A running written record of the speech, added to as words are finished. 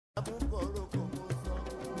And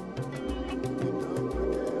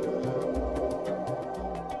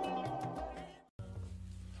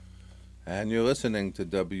you're listening to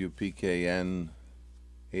WPKN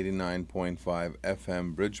 89.5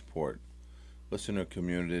 FM Bridgeport, listener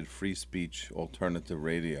community free speech alternative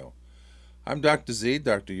radio. I'm Dr. Z,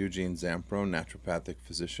 Dr. Eugene Zampieron, naturopathic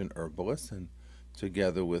physician herbalist, and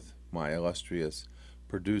together with my illustrious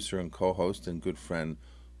producer and co-host and good friend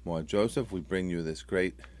Maud Joseph, we bring you this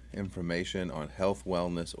great information on health,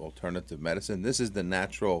 wellness, alternative medicine. This is the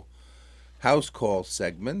Natural House Call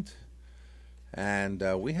segment. And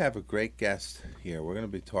we have a great guest here. We're going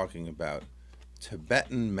to be talking about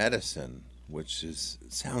Tibetan medicine, which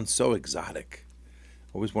sounds so exotic.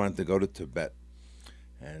 Always wanted to go to Tibet,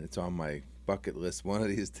 and it's on my bucket list one of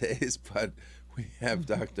these days. But we have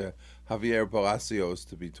Dr. Javier Palacios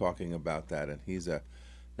to be talking about that, and he's a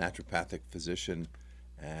naturopathic physician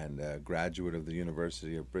and a graduate of the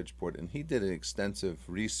University of Bridgeport, and he did an extensive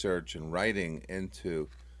research and writing into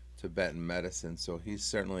Tibetan medicine, so he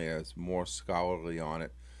certainly is more scholarly on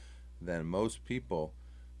it than most people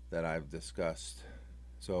that I've discussed.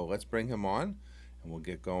 So let's bring him on, and we'll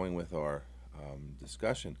get going with our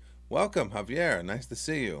discussion. Welcome, Javier. Nice to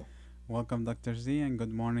see you. Welcome, Dr. Z, and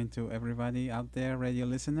good morning to everybody out there, radio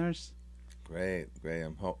listeners. Great.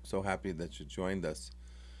 I'm so happy that you joined us.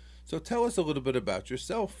 So tell us a little bit about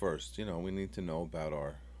yourself first. You know, we need to know about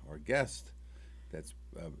our guest that's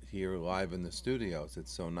here live in the studios.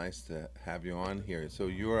 It's so nice to have you on here. So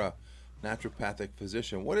you're a naturopathic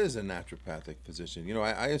physician. What is a naturopathic physician? You know,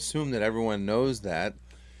 I assume that everyone knows that,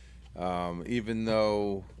 even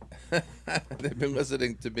though they've been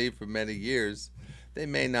listening to me for many years, they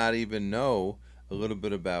may not even know a little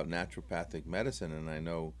bit about naturopathic medicine. And I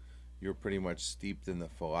know you're pretty much steeped in the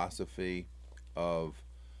philosophy of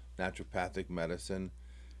naturopathic medicine,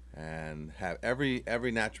 and have every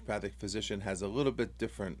naturopathic physician has a little bit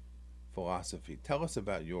different philosophy. Tell us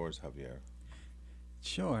about yours, Javier.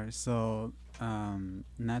 Sure. So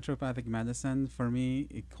naturopathic medicine, for me,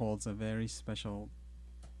 it holds a very special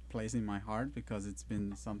place in my heart because it's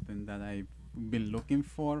been something that I've been looking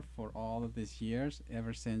for all of these years,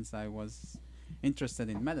 ever since I was interested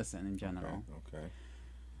in medicine in general. Okay.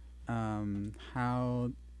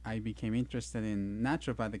 How I became interested in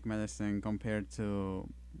naturopathic medicine compared to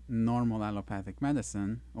normal allopathic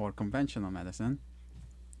medicine or conventional medicine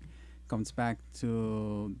comes back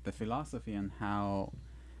to the philosophy and how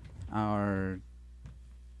our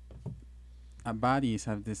bodies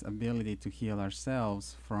have this ability to heal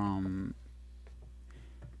ourselves from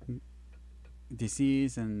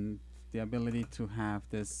disease, and the ability to have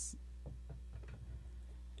this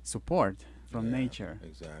support from nature.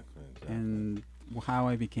 Exactly. And how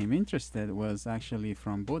I became interested was actually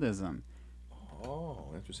from Buddhism.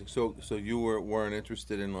 Oh, interesting. So you weren't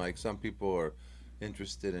interested in, like, some people are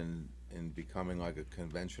interested in becoming like a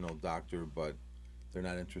conventional doctor, but they're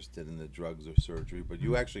not interested in the drugs or surgery, but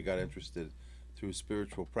you actually got interested through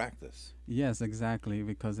spiritual practice. Yes, exactly,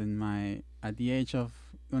 because at the age of,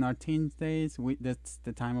 in our teen days, that's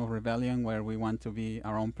the time of rebellion where we want to be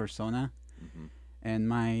our own persona. Mm-hmm. And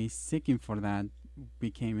my seeking for that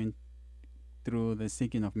became through the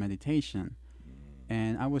seeking of meditation.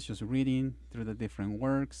 And I was just reading through the different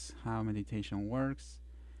works, how meditation works.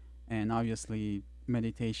 And obviously,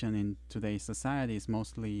 meditation in today's society is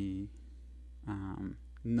mostly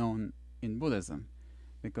known in Buddhism,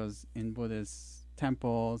 because in Buddhist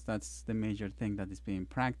temples, that's the major thing that is being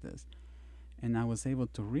practiced. And I was able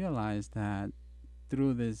to realize that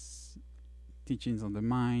through these teachings of the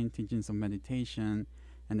mind, teachings of meditation,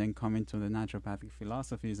 and then coming to the naturopathic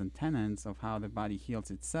philosophies and tenets of how the body heals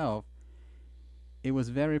itself, it was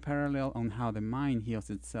very parallel on how the mind heals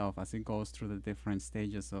itself as it goes through the different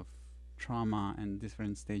stages of trauma and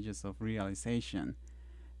different stages of realization.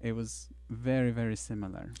 It was very, very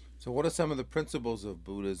similar. So what are some of the principles of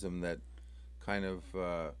Buddhism that kind of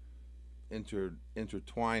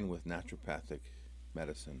intertwine with naturopathic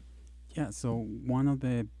medicine? Yeah, so one of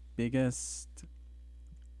the biggest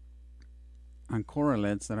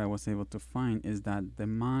correlates that I was able to find is that the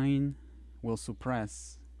mind will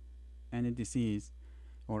suppress any disease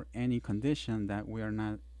or any condition that we are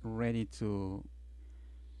not ready to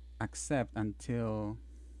accept until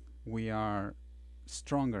we are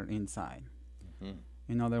stronger inside. Mm-hmm.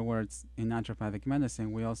 In other words, in naturopathic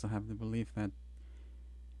medicine, we also have the belief that,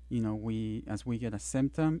 as we get a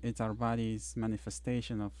symptom, it's our body's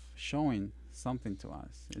manifestation of showing something to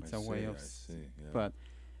us. It's a way of, but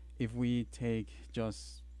if we take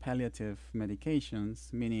just palliative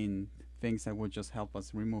medications, meaning things that would just help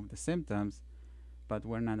us remove the symptoms, but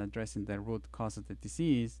we're not addressing the root cause of the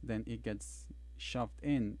disease, then it gets shoved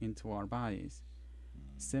into our bodies.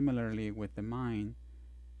 Similarly, with the mind,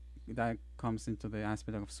 that comes into the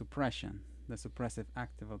aspect of suppression, the suppressive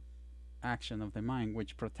action of the mind,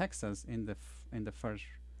 which protects us in the first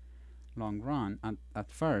long run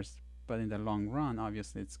at first, but in the long run,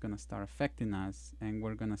 obviously, it's going to start affecting us, and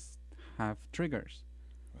we're going to have triggers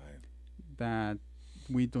that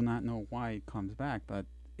we do not know why it comes back, but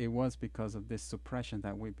it was because of this suppression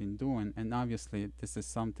that we've been doing, and obviously, this is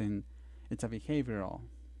something. It's a behavioral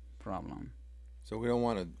problem. So we don't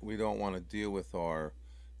want to deal with our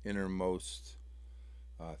innermost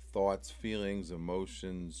thoughts, feelings,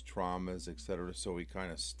 emotions, traumas, etc. So we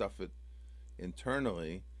kind of stuff it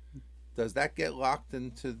internally. Does that get locked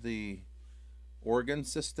into the organ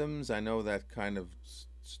systems? I know that kind of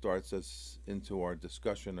starts us into our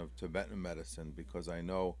discussion of Tibetan medicine, because I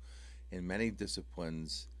know in many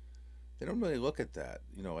disciplines they don't really look at that.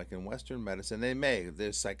 You know, like in Western medicine,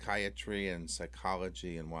 there's psychiatry and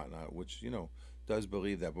psychology and whatnot, which, you know, does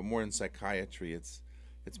believe that, but more in psychiatry, it's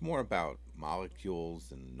more about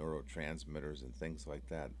molecules and neurotransmitters and things like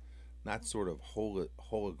that, not sort of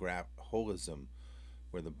holism,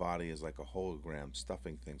 where the body is like a hologram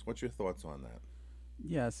stuffing things. What's your thoughts on that?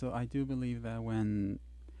 Yeah, so I do believe that when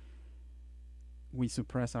we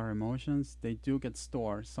suppress our emotions, they do get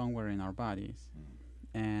stored somewhere in our bodies.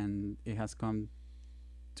 And it has come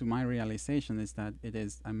to my realization is that it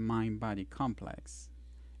is a mind-body complex.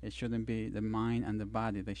 It shouldn't be the mind and the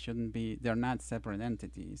body. They're not separate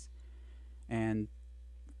entities. And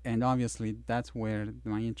obviously that's where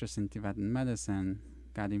my interest in Tibetan medicine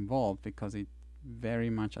got involved, because it very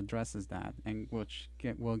much addresses that, and which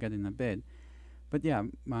we'll get in a bit. But yeah,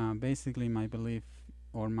 basically my belief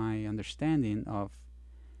or my understanding of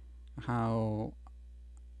how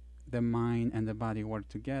the mind and the body work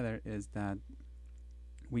together is that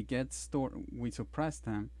we suppress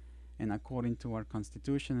them, and according to our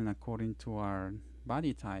constitution and according to our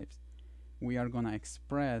body types, we are going to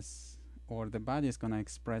express, or the body is going to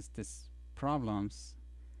express these problems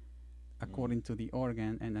according to the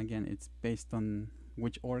organ. And again, it's based on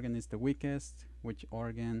which organ is the weakest, which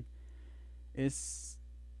organ is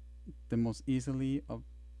the most easily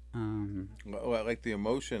well, like the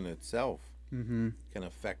emotion itself mm-hmm. can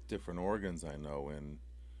affect different organs, I know,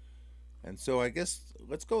 and so I guess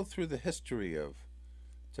let's go through the history of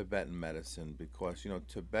Tibetan medicine, because, you know,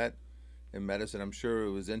 Tibet in medicine, I'm sure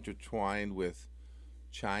it was intertwined with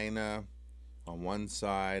China on one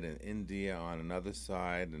side and India on another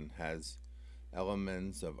side, and has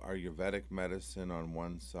elements of Ayurvedic medicine on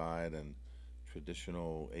one side and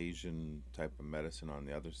traditional Asian type of medicine on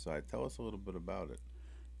the other side. Tell us a little bit about it.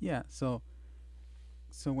 Yeah, so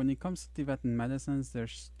when it comes to Tibetan medicines,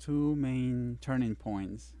 there's two main turning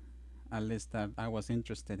points, at least that I was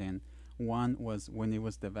interested in. One was when it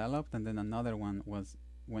was developed, and then another one was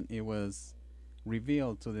when it was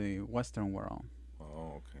revealed to the Western world.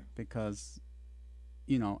 Oh, okay. Because,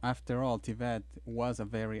 you know, after all, Tibet was a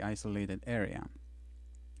very isolated area.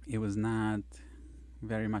 It was not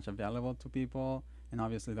very much available to people, and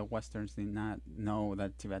obviously the Westerns did not know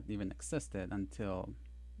that Tibet even existed until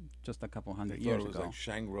just a couple hundred years ago. They thought it was like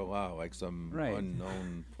Shangri-La, like some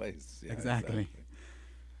unknown place. Yeah, exactly.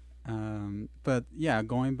 But yeah,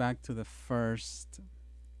 going back to the first,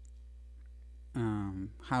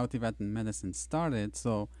 how Tibetan medicine started,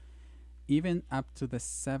 so even up to the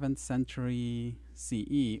 7th century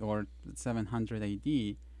CE or 700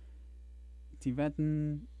 AD,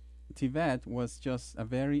 Tibet was just a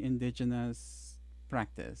very indigenous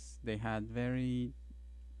practice. They had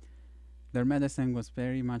their medicine was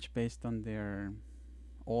very much based on their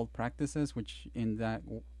old practices, which in that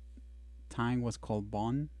time was called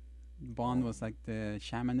Bon. Bon was like the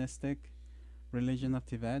shamanistic religion of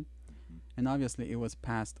Tibet. And obviously it was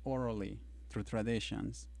passed orally through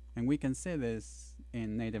traditions. And we can see this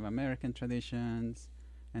in Native American traditions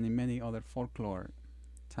and in many other folklore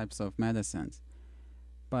types of medicines.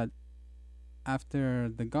 But after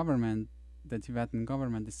the Tibetan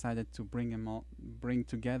government decided to bring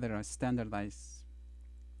together a standardized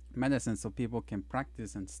medicine so people can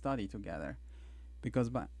practice and study together, because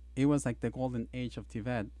it was like the golden age of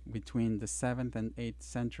Tibet between the 7th and 8th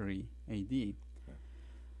century AD. Okay.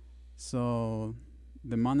 So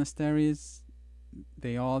the monasteries,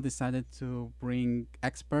 they all decided to bring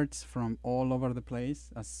experts from all over the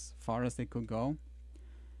place as far as they could go.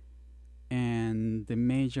 And the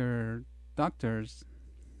major doctors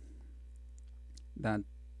that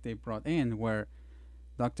they brought in were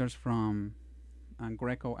doctors from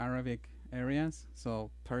Greco-Arabic areas,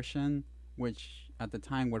 so Persian, which at the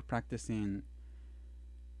time were practicing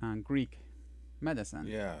Greek medicine.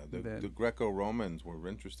 Yeah, the Greco-Romans were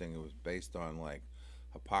interesting. It was based on like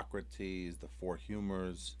Hippocrates, the four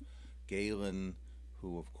humors, Galen,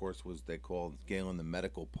 who of course they called Galen the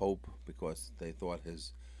medical pope because they thought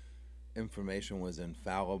his information was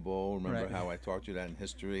infallible. Remember Right. how I taught you that in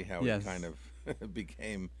history, how Yes. he kind of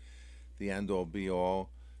became the end-all be-all.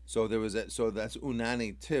 So so that's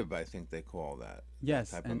Unani Tib, I think they call that.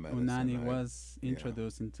 Yes, type and of medicine, Unani right? was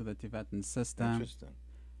introduced into the Tibetan system. Interesting.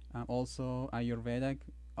 Also, Ayurvedic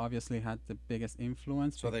obviously had the biggest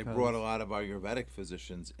influence. So they brought a lot of Ayurvedic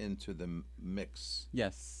physicians into the mix.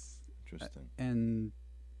 Yes. Interesting. And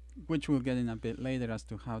which we'll get in a bit later as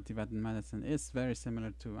to how Tibetan medicine is very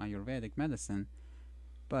similar to Ayurvedic medicine.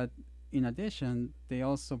 But in addition, they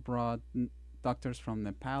also brought doctors from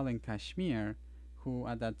Nepal and Kashmir who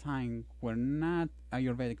at that time were not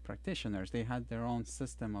Ayurvedic practitioners. They had their own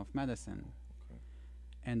system of medicine. Okay.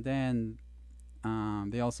 And then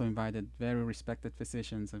they also invited very respected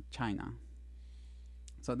physicians of China.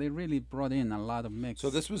 So they really brought in a lot of mix.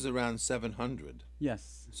 So this was around 700.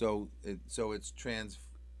 Yes. So it's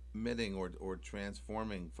transmitting or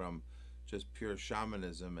transforming from just pure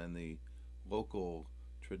shamanism and the local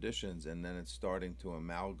traditions, and then it's starting to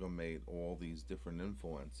amalgamate all these different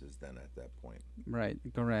influences then at that point. Right,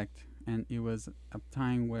 correct. And it was a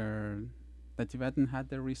time where the Tibetan had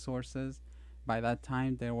their resources. By that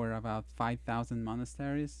time, there were about 5,000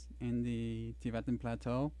 monasteries in the Tibetan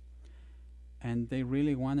plateau, and they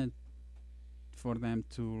really wanted for them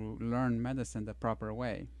to learn medicine the proper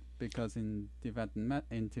way, because in Tibet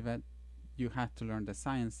you had to learn the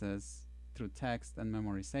sciences through text and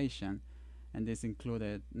memorization, and this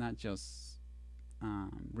included not just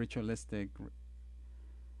ritualistic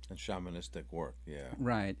and shamanistic work. Yeah.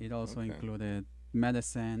 Right. It also Okay. included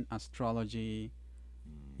medicine, astrology,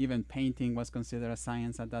 even painting was considered a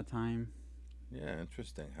science at that time. Yeah,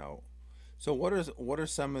 interesting. So what are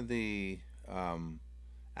some of the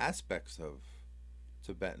aspects of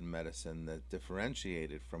Tibetan medicine that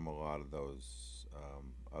differentiated from a lot of those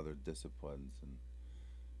other disciplines,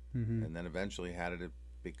 and then eventually how did it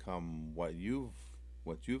become what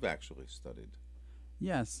you've actually studied?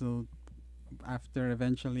 Yeah, so after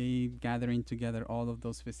eventually gathering together all of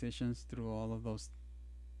those physicians through all of those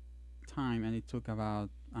time, and it took about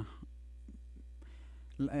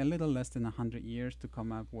a little less than 100 years to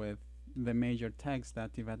come up with the major text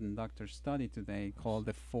that Tibetan doctors study today, called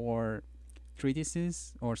the four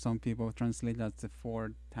treatises, or some people translate that as the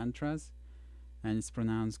four tantras, and it's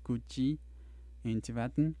pronounced Kuji in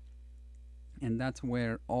Tibetan. And that's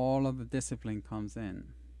where all of the discipline comes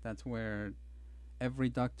in. That's where every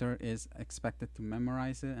doctor is expected to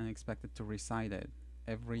memorize it and expected to recite it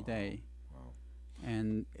every day. Wow.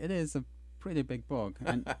 And it is a pretty big book.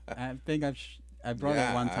 And I think I brought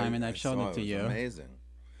it one time and I've shown it to you. Amazing.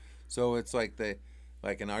 So it's like in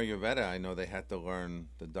Ayurveda, I know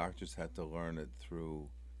the doctors had to learn it through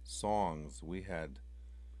songs. We had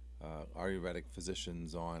Ayurvedic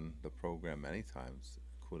physicians on the program many times,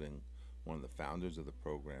 including one of the founders of the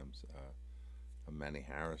programs, Manny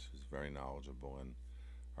Harris, who's very knowledgeable in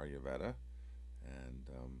Ayurveda, and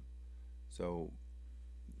so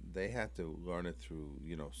they had to learn it through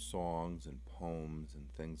songs and poems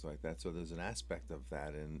and things like that. So there's an aspect of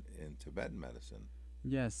that in Tibetan medicine.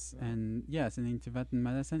 Yes, and in Tibetan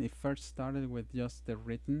medicine, it first started with just the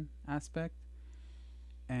written aspect,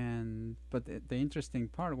 but the interesting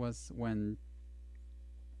part was when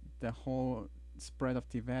the whole spread of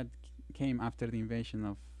Tibet came after the invasion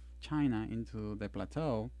of China into the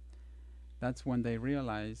plateau. That's when they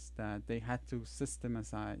realized that they had to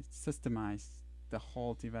systemize the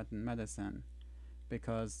whole Tibetan medicine,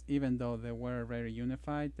 because even though they were very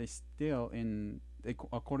unified, they still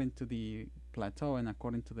according to the plateau and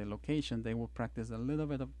according to the location, they will practice a little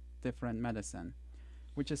bit of different medicine,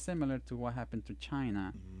 which is similar to what happened to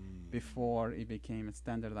China before it became a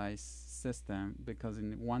standardized system, because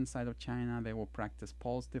in one side of China they will practice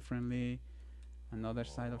pulse differently, another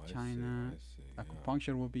side of China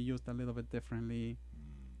acupuncture will be used a little bit differently.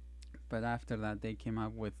 But after that they came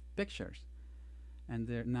up with pictures, and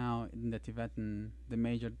they're now in the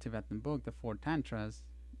major Tibetan book, the Four Tantras,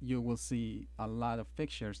 you will see a lot of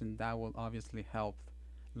pictures, and that will obviously help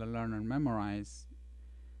the learner memorize,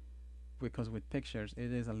 because with pictures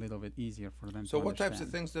it is a little bit easier for them to understand. So what types of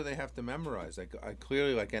things do they have to memorize?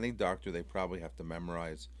 Clearly, like any doctor, they probably have to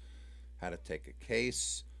memorize how to take a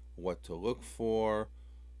case, what to look for,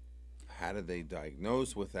 how do they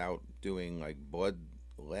diagnose without doing like blood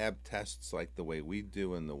lab tests like the way we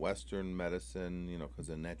do in the Western medicine, because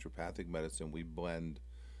in naturopathic medicine we blend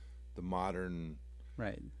the modern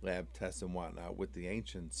lab tests and whatnot with the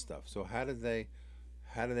ancient stuff. So how do they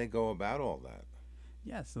go about all that?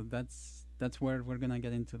 Yeah, so that's where we're gonna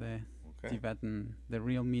get into the Okay. the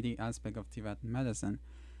real meaty aspect of Tibetan medicine.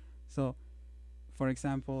 So, for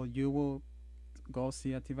example, you will go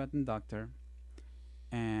see a Tibetan doctor,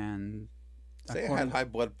 and Say I had high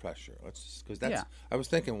blood pressure. Let's just because that's. yeah, I was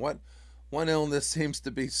thinking what one illness seems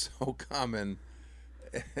to be so common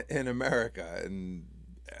in America, and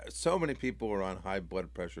so many people are on high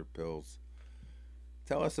blood pressure pills.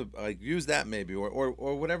 Tell us, like, use that maybe, or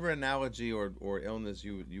whatever analogy or illness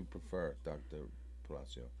you prefer, Doctor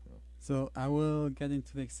Palacio. so I will get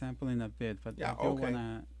into the example in a bit, but Yeah, I do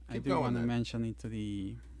okay. Keep going wanna then. mention into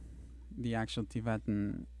the actual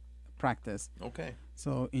Tibetan practice. Okay.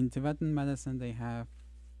 So in Tibetan medicine,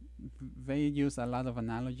 they use a lot of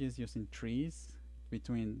analogies using trees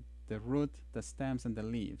between the root, the stems, and the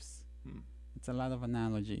leaves. It's a lot of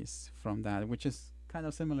analogies from that, which is kind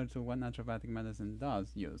of similar to what naturopathic medicine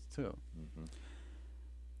does use too.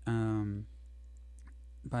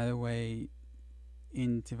 By the way,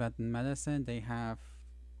 in Tibetan medicine, they have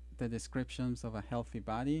the descriptions of a healthy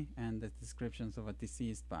body and the descriptions of a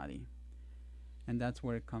diseased body. And that's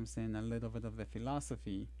where it comes in a little bit of the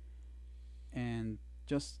philosophy. And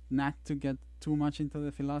just not to get too much into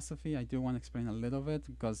the philosophy, I do want to explain a little bit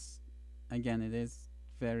because, again, it is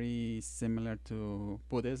very similar to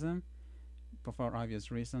Buddhism, but for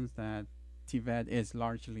obvious reasons that Tibet is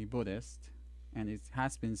largely Buddhist, and it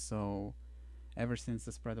has been so ever since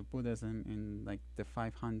the spread of Buddhism in like the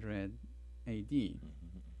 500 AD.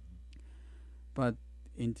 But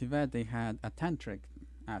in Tibet, they had a tantric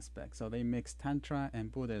aspect, so they mixed Tantra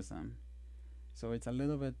and Buddhism. So it's a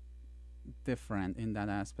little bit different in that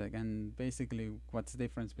aspect. And basically, what's the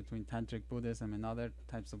difference between Tantric Buddhism and other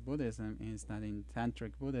types of Buddhism is that in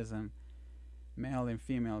Tantric Buddhism, male and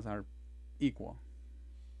females are equal.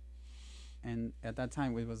 And at that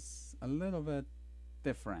time, it was a little bit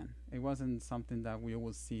different. It wasn't something that we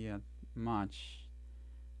will see much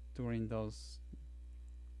during those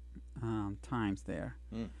times there.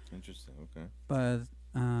 Interesting. Okay. But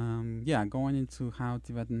yeah, going into how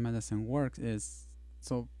Tibetan medicine works is,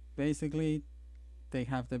 so basically they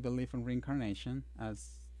have the belief in reincarnation.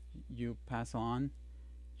 As you pass on,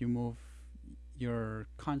 you move your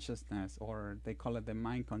consciousness, or they call it the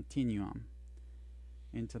mind continuum,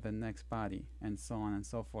 into the next body, and so on and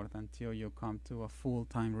so forth, until you come to a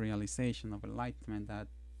full-time realization of enlightenment that,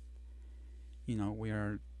 you know, we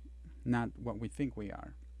are not what we think we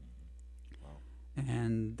are.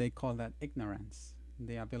 And they call that ignorance,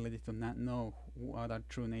 the ability to not know what our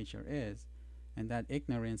true nature is. And that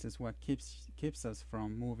ignorance is what keeps us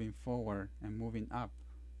from moving forward and moving up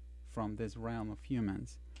from this realm of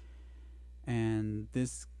humans. And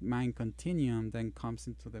this mind continuum then comes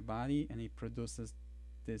into the body, and it produces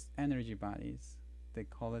these energy bodies. They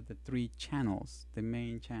call it the three channels, the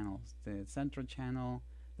main channels: the central channel,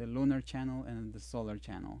 the lunar channel, and the solar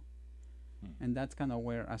channel. And that's kind of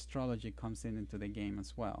where astrology comes into the game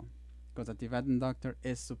as well, because a Tibetan doctor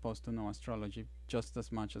is supposed to know astrology just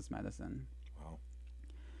as much as medicine. Wow.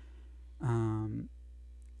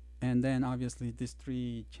 And then obviously these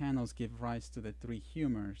three channels give rise to the three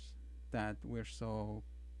humors that we're so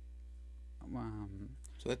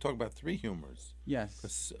So they talk about three humors. yes.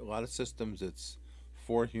 Because a lot of systems, it's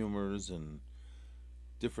four humors and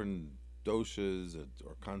different doshas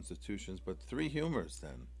or constitutions, but three humors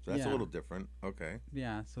then. So that's a Yeah. little different. Okay.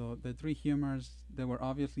 Yeah, so the three humors, they were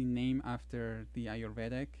obviously named after the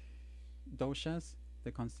Ayurvedic doshas,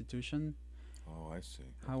 the constitution. Oh, I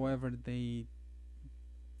see. However,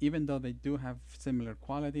 even though they do have similar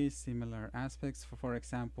qualities, similar aspects, for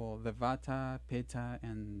example, the Vata, Pitta,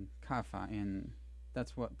 and Kapha, and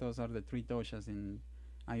those are the three doshas in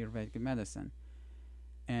Ayurvedic medicine.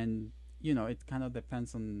 And you know, it kind of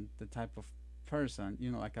depends on the type of person.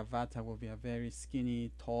 You know, like a Vata will be a very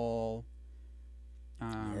skinny, tall,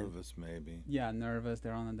 Nervous, maybe. yeah, nervous.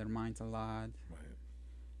 They're on their minds a lot. Right.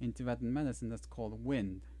 In Tibetan medicine, that's called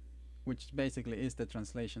wind, which basically is the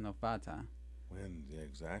translation of Vata. Wind, yeah,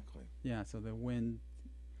 exactly. Yeah, so the wind,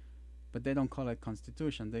 but they don't call it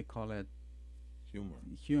constitution. They call it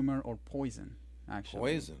humor or poison, actually.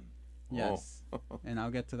 Poison. Yes. Oh. And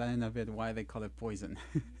I'll get to that in a bit, why they call it poison.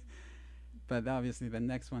 But obviously the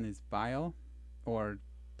next one is bile or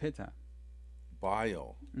pitta.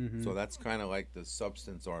 Bile. Mm-hmm. So that's kind of like the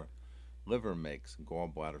substance our liver makes,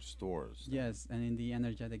 gallbladder stores. Yes, and in the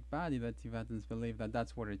energetic body, the Tibetans believe that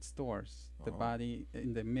that's where it stores. The body,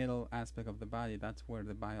 in the middle aspect of the body, that's where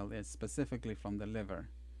the bile is, specifically from the liver.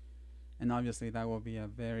 And obviously that will be a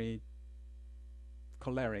very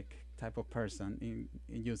choleric type of person in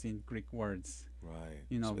using Greek words. Right.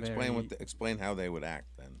 You know, so explain how they would act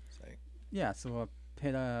then, say. Yeah, so a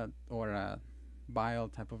pitta or a bile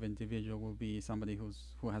type of individual will be somebody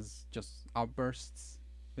who has just outbursts,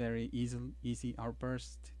 very easy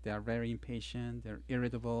outbursts. They are very impatient. They're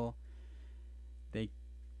irritable.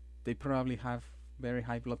 They probably have very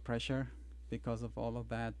high blood pressure because of all of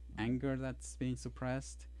that anger that's being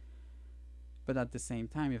suppressed. But at the same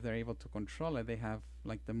time, if they're able to control it, they have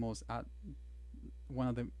like the most one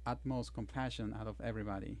of the utmost compassion out of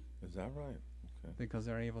everybody. Is that right? Okay. Because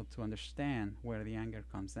they're able to understand where the anger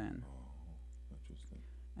comes in. Oh, interesting.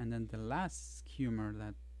 And then the last humor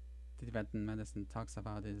that Tibetan medicine talks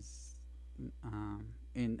about is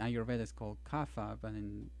in Ayurveda it's called kapha, but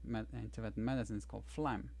in Tibetan medicine it's called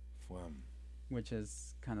phlegm. Phlegm. Which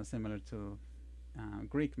is kind of similar to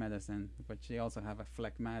Greek medicine, but they also have a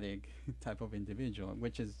phlegmatic type of individual,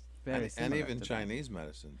 which is very similar. And even to Chinese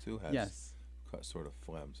medicine too has yes. Sort of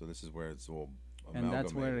phlegm. So this is where it's all amalgamated. And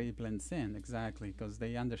that's where it blends in, exactly, because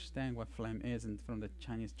they understand what phlegm is from the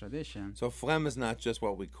Chinese tradition. So phlegm is not just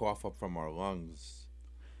what we cough up from our lungs.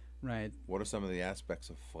 Right. What are some of the aspects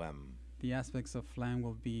of phlegm? The aspects of phlegm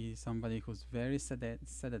will be somebody who's very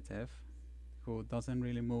sedative, who doesn't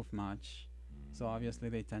really move much. So obviously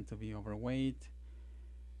they tend to be overweight,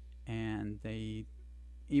 and they,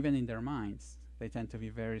 even in their minds, they tend to be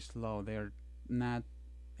very slow. They're not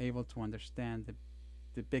able to understand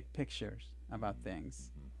the big pictures about things.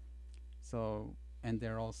 So, and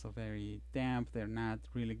they're also very damp. They're not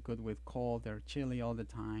really good with cold. They're chilly all the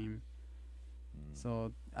time.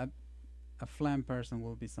 So a phlegm person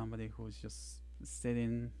will be somebody who's just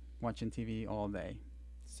sitting, watching TV all day.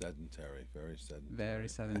 Sedentary, very sedentary. Very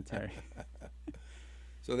sedentary.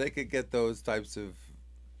 So they could get those types of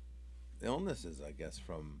illnesses, I guess,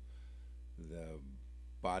 from the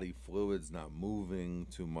body fluids not moving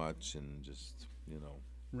too much and just,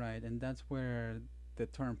 Right, and that's where the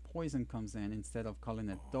term poison comes in instead of calling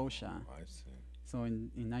it dosha. I see. So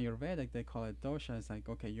in Ayurvedic, they call it dosha. It's like,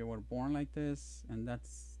 okay, you were born like this, and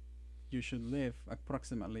you should live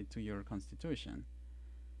approximately to your constitution.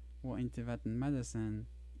 Well, in Tibetan medicine,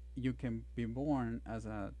 you can be born as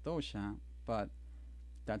a dosha, but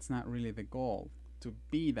that's not really the goal, to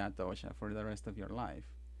be that dosha for the rest of your life.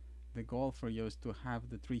 The goal for you is to have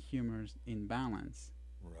the three humors in balance.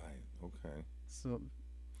 Right, okay. So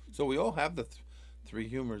we all have the three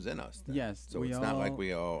humors in us then. Yes. So it's not like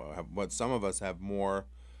we all have, but some of us have more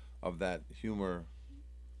of that humor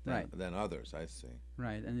than others, I see.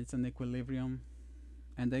 Right, and it's an equilibrium,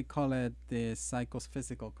 and they call it the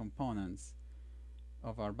psychophysical components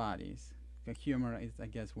of our bodies. The humor is, I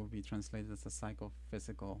guess, will be translated as a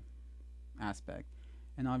psychophysical aspect.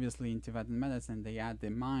 And obviously in Tibetan medicine, they add the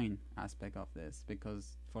mind aspect of this,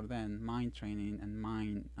 because for them, mind training and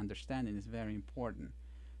mind understanding is very important.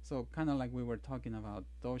 So kind of like we were talking about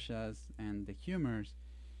doshas and the humors,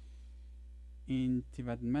 in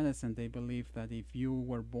Tibetan medicine, they believe that if you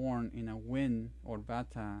were born in a wind or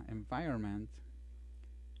vata environment,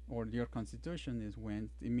 or your constitution is wind,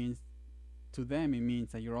 it means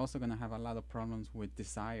that you're also going to have a lot of problems with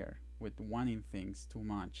desire, with wanting things too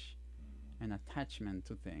much, and attachment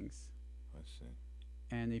to things. I see.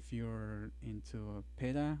 And if you're into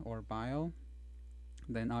pitta or bile,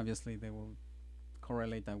 then obviously they will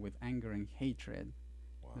correlate that with anger and hatred.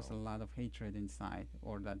 Wow. There's a lot of hatred inside,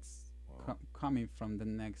 or that's coming from the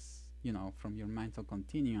next, from your mental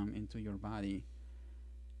continuum into your body.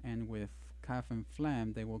 And with kapha and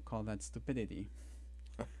phlegm, they will call that stupidity.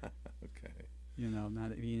 Okay.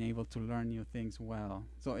 Not being able to learn new things well.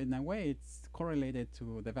 So in a way, it's correlated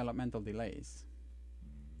to developmental delays.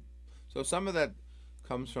 So some of that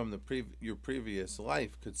comes from your previous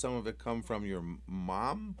life. Could some of it come from your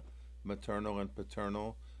mom, maternal and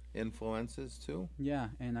paternal influences too? Yeah,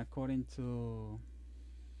 and according to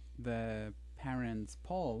the parents'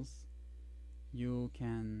 polls,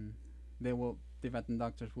 Tibetan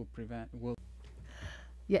doctors will.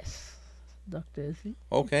 Yes, Dr. Izzy.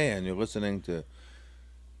 Okay, and you're listening to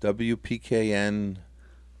WPKN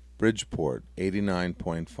Bridgeport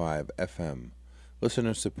 89.5 FM,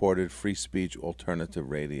 listener-supported free speech alternative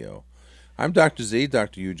radio. I'm Dr. Z,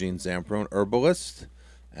 Dr. Eugene Zampieron, herbalist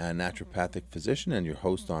and naturopathic physician, and your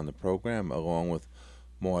host on the program, along with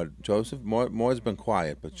Maud Joseph. Maud's been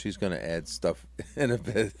quiet, but she's going to add stuff in a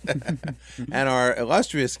bit. And our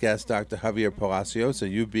illustrious guest, Dr. Javier Palacios,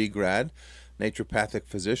 a UB grad, naturopathic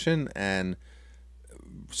physician, and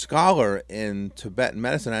scholar in Tibetan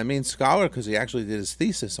medicine. I mean scholar because he actually did his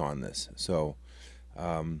thesis on this. So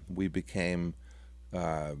we became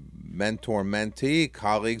mentor-mentee,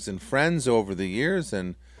 colleagues and friends over the years,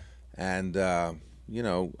 and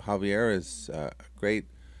Javier is a great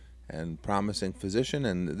and promising physician,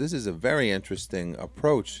 and this is a very interesting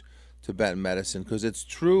approach to Tibetan medicine because it's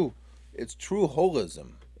true it's true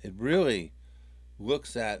holism. It really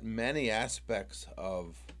looks at many aspects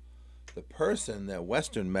of the person that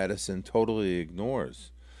Western medicine totally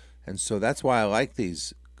ignores. And so that's why I like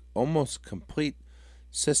these almost complete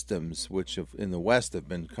systems, which have, in the West have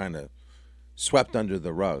been kind of swept under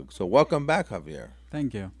the rug. So welcome back, Javier.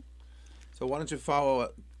 Thank you. So why don't you follow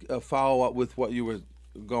up with what you were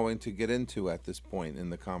going to get into at this point in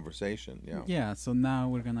the conversation? Yeah, so now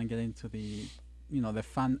we're going to get into the, the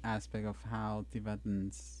fun aspect of how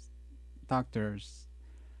Tibetans, doctors,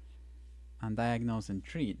 diagnose and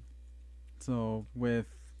treat. So with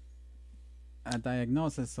a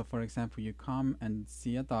diagnosis, so for example, you come and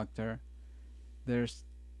see a doctor, there's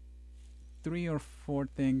 3 or 4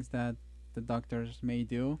 things that the doctors may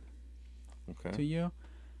do to you.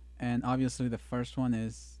 And obviously the first one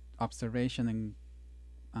is observation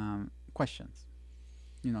and questions.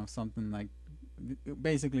 Something like,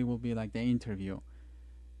 basically will be like the interview.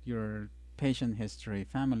 Your patient history,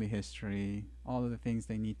 family history, all of the things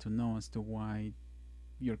they need to know as to why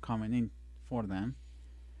you're coming in for them.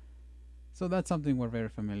 So that's something we're very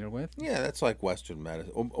familiar with. Yeah, that's like Western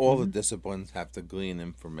medicine. All the disciplines have to glean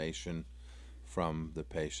information from the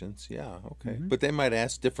patients. Yeah, okay. But they might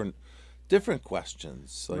ask different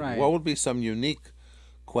questions. Like, what would be some unique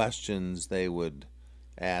questions they would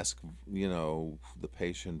ask, the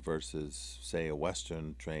patient versus, say, a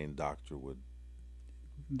Western trained doctor would?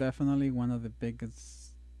 Definitely one of the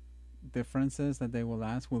biggest differences that they will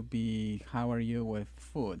ask will be, how are you with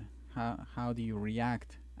food? How do you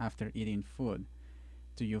react after eating food?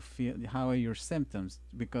 Do you feel, how are your symptoms?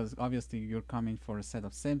 Because obviously you're coming for a set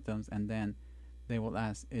of symptoms, and then they will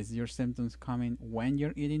ask, is your symptoms coming when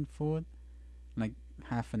you're eating food, like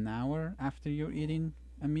half an hour after you're eating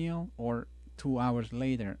a meal, or 2 hours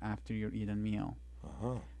later after you eat a meal?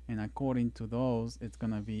 And according to those, it's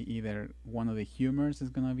going to be either one of the humors is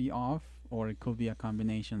going to be off, or it could be a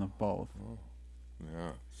combination of both.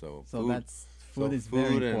 Yeah, so food is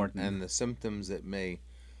very important. And the symptoms it may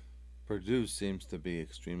produce seems to be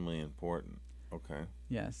extremely important. Okay.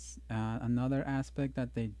 Yes. Another aspect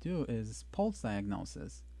that they do is pulse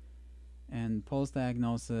diagnosis. And pulse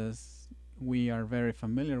diagnosis, we are very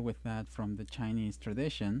familiar with that from the Chinese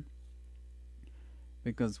tradition,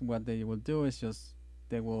 because what they will do is just,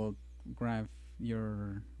 they will grab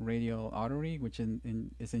your radial artery, which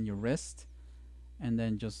is in your wrist, and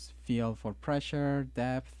then just feel for pressure,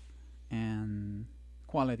 depth, and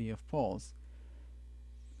quality of pulse.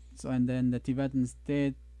 So, and then the Tibetans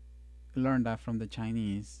did learn that from the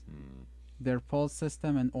Chinese. Their pulse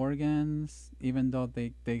system and organs, even though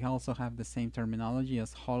they also have the same terminology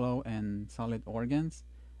as hollow and solid organs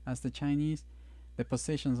as the Chinese, the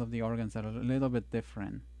positions of the organs are a little bit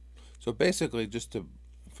different. So basically, just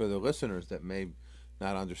for the listeners that may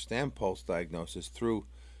not understand pulse diagnosis,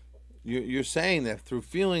 you're saying that through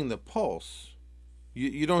feeling the pulse,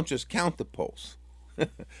 you don't just count the pulse,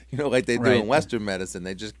 like they do in Western medicine,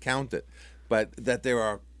 they just count it, but that there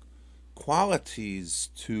are qualities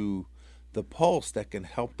to the pulse that can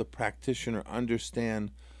help the practitioner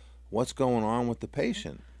understand what's going on with the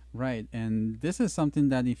patient. Right, and this is something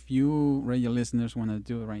that if you radio listeners want to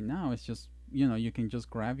do right now, it's just, you can just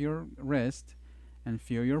grab your wrist and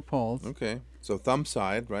feel your pulse. Okay, so thumb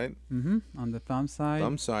side, right? On the thumb side.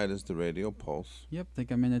 Thumb side is the radial pulse. Yep,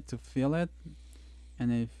 take a minute to feel it,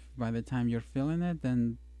 and if by the time you're feeling it,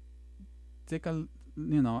 then take a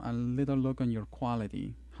little look on your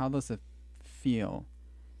quality. How does it feel?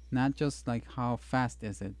 Not just like how fast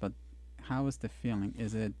is it, but how is the feeling?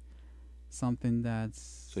 Is it something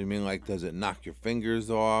that's... So you mean like, does it knock your fingers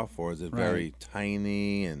off, or is it very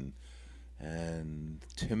tiny and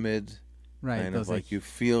timid? Right. Kind of like you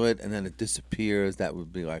feel it and then it disappears. That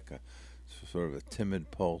would be like a sort of a timid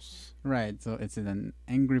pulse. Right. So is it an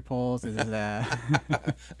angry pulse? Is it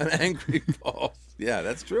an angry pulse? Yeah,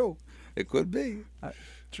 that's true. It could be.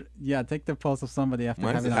 Take the pulse of somebody after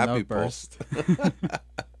Mine's having a happy outburst.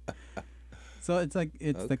 So it's like,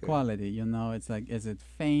 it's the quality, It's like, is it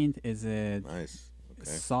faint? Is it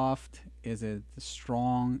soft? Is it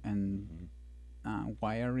strong and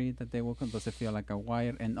wiry that they will call? Does it feel like a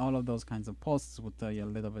wire? And all of those kinds of pulses will tell you a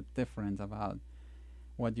little bit different about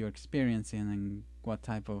what you're experiencing and what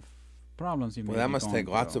type of problems you may be going through. Well, that must take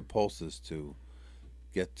lots of pulses to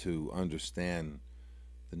get to understand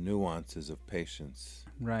the nuances of patients.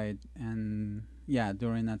 Right, and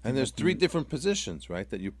during that. And there's 3 different positions, right,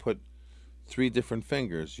 that you put 3 different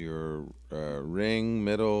fingers, your ring,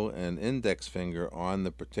 middle, and index finger on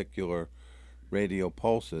the particular radial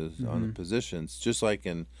pulses, on the positions, just like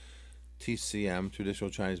in TCM, traditional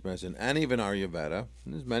Chinese medicine, and even Ayurveda.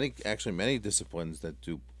 And there's many disciplines that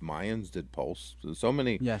do. Mayans did pulse. So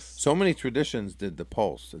many traditions did the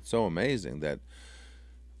pulse. It's so amazing that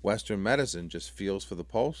Western medicine just feels for the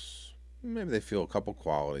pulse. Maybe they feel a couple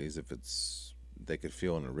qualities if they could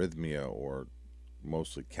feel an arrhythmia or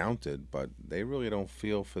mostly counted, but they really don't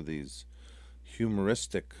feel for these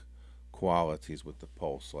humoristic qualities with the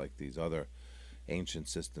pulse like these other ancient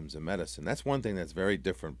systems of medicine. That's one thing that's very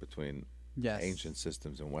different between ancient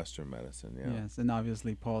systems and Western medicine. Yes, and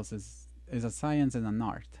obviously pulse is a science and an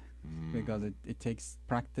art because it takes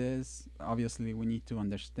practice. Obviously, we need to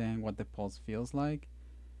understand what the pulse feels like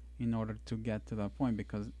in order to get to that point,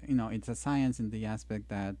 because it's a science in the aspect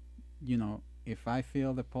that if I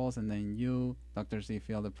feel the pulse and then you, Dr. Z,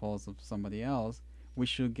 feel the pulse of somebody else, we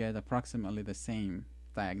should get approximately the same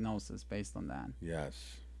diagnosis based on that. Yes.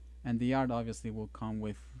 And the art obviously will come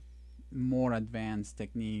with more advanced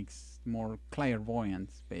techniques, more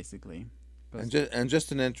clairvoyance, basically. And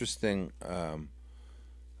just an interesting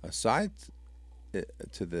aside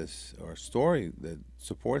to this, or story that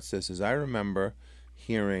supports this, is I remember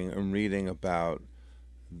hearing and reading about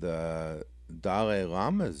the Dalai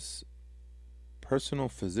Lama's personal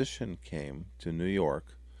physician came to New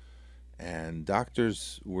York, and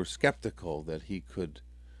doctors were skeptical that he could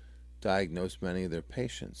diagnose many of their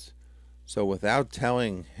patients. So without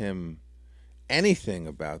telling him anything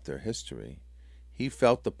about their history, he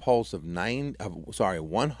felt the pulse of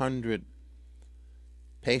 100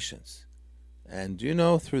 patients. And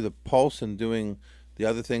through the pulse and doing the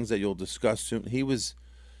other things that you'll discuss soon, he was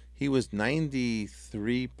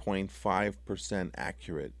 93.5%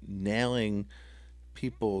 accurate, nailing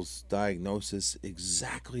people's diagnosis,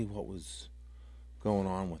 exactly what was going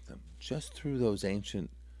on with them, just through those ancient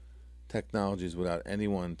technologies, without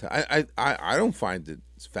anyone I don't find it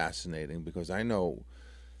fascinating, because I know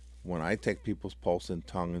when I take people's pulse and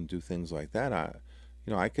tongue and do things like that, I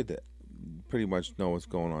could pretty much know what's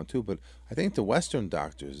going on too. But I think the Western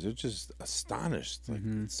doctors, they're just astonished, like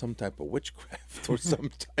some type of witchcraft or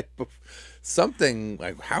some type of something,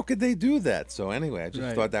 like how could they do that? So anyway, I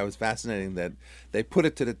just thought that was fascinating that they put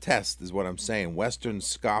it to the test, is what I'm saying. Western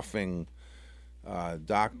scoffing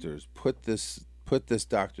doctors put this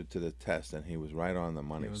doctor to the test, and he was right on the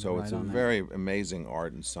money. So it's a very amazing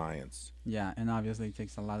art and science. Yeah, and obviously it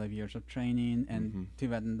takes a lot of years of training, and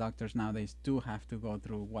Tibetan doctors nowadays do have to go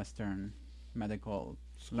through Western medical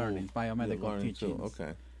learning, biomedical teachings.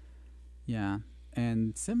 Okay. Yeah,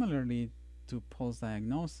 and similarly to pulse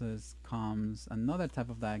diagnosis comes another type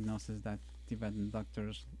of diagnosis that Tibetan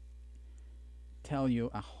doctors tell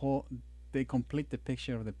you they complete the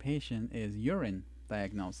picture of the patient, is urine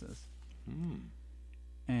diagnosis.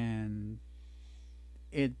 And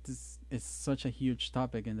it's such a huge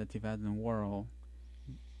topic in the Tibetan world,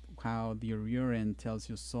 how your urine tells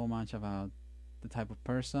you so much about the type of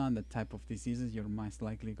person, the type of diseases you're most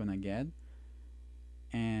likely going to get,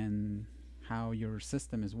 and how your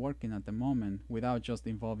system is working at the moment without just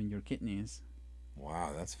involving your kidneys.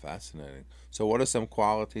 Wow, that's fascinating. So what are some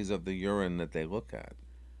qualities of the urine that they look at?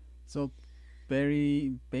 So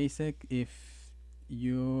very basic, if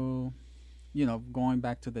going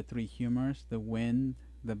back to the three humors, the wind,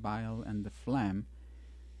 the bile, and the phlegm,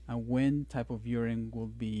 a wind type of urine will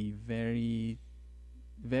be very,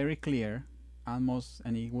 very clear, almost,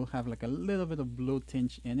 and it will have like a little bit of blue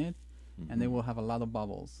tinge in it, and they will have a lot of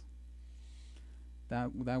bubbles.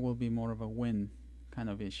 That will be more of a wind kind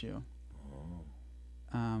of issue.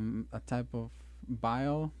 A type of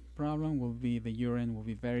bile problem will be the urine will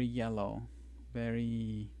be very yellow,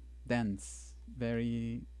 very dense,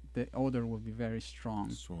 the odor will be very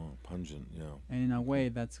strong, pungent, and in a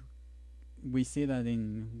way we see that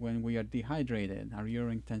when we are dehydrated, our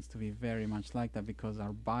urine tends to be very much like that, because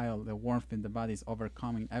our bile, the warmth in the body, is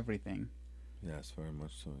overcoming everything. Yes, very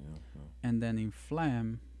much so. Yeah. And then in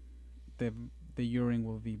phlegm, the urine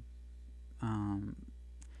will be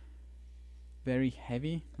very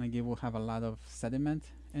heavy, like it will have a lot of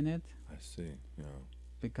sediment in it. I see. Yeah.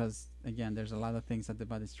 Because again, there's a lot of things that the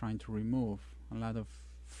body is trying to remove, a lot of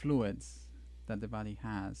fluids that the body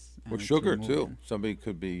has. Or sugar too. Somebody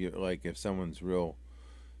could be like, if someone's real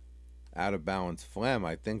out of balance phlegm,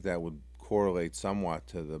 I think that would correlate somewhat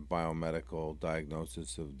to the biomedical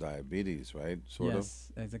diagnosis of diabetes, right?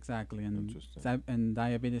 Yes, exactly. And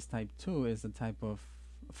diabetes type 2 is a type of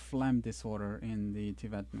phlegm disorder in the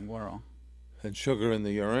Tibetan world. And sugar in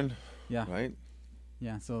the urine? Yeah. Right?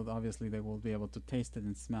 Yeah, so obviously they will be able to taste it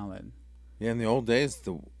and smell it. Yeah, in the old days,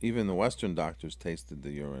 even the Western doctors tasted the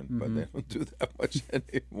urine, but they don't do that much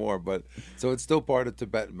anymore. But so it's still part of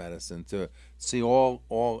Tibetan medicine to see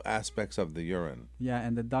all aspects of the urine. Yeah,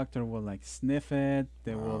 and the doctor will like sniff it.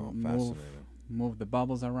 They will move the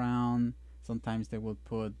bubbles around. Sometimes they will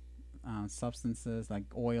put substances like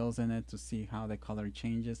oils in it to see how the color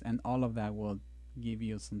changes, and all of that will give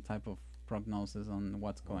you some type of prognosis on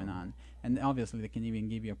what's going on. And obviously, they can even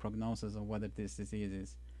give you a prognosis of whether this disease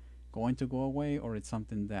is going to go away or it's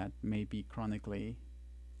something that may be chronically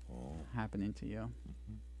happening to you.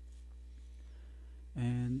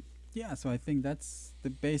 And yeah, so I think that's the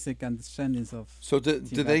basic understandings of. So do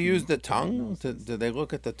they use the tongue? Do they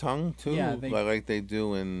look at the tongue too? Yeah, like they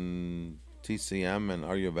do in TCM and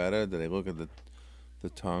Ayurveda? Do they look at the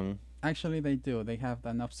tongue? Actually, they do. They have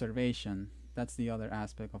an observation. That's the other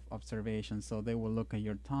aspect of observation. So they will look at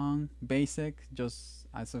your tongue, basic, just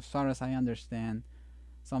as far as I understand.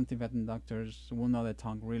 Some Tibetan doctors will know the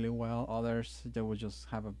tongue really well. Others, they will just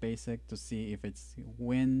have a basic to see if it's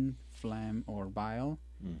wind, phlegm, or bile.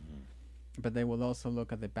 But they will also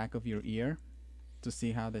look at the back of your ear to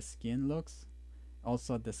see how the skin looks.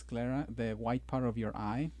 Also the sclera, the white part of your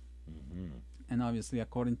eye. And obviously,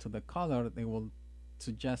 according to the color, they will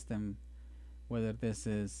suggest them whether this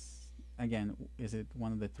is, again, is it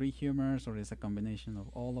one of the three humors or is a combination of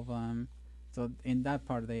all of them. So in that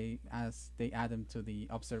part, they add them to the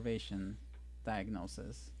observation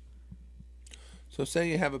diagnosis. So say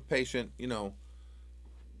you have a patient,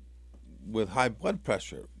 with high blood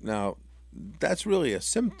pressure. Now, that's really a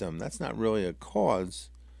symptom. That's not really a cause.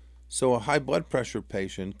 So a high blood pressure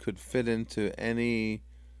patient could fit into any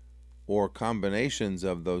or combinations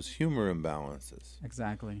of those humor imbalances.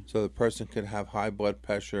 Exactly. So the person could have high blood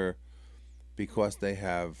pressure because they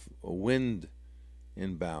have a wind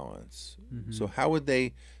imbalance. So how would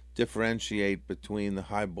they differentiate between the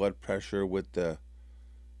high blood pressure with the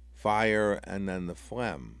fire and then the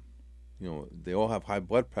phlegm? They all have high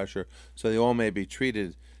blood pressure, so they all may be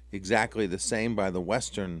treated exactly the same by the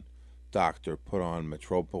Western doctor, put on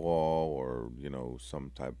metropolol or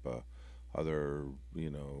some type of other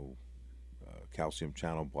calcium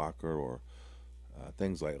channel blocker or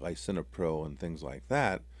things like lisinopril and things like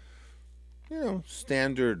that.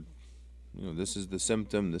 Standard. This is the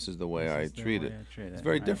symptom. This is the way I treat it. It's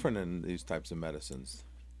very different in these types of medicines.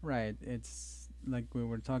 Right. It's like we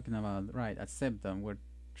were talking about. Right. A symptom. We're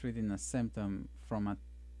treating a symptom from a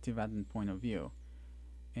Tibetan point of view.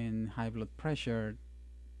 In high blood pressure,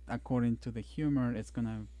 according to the humor,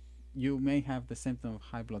 you may have the symptom of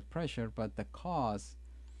high blood pressure, but the cause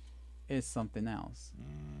is something else.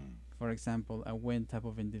 For example, a wind type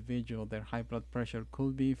of individual, their high blood pressure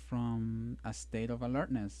could be from a state of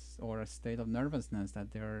alertness or a state of nervousness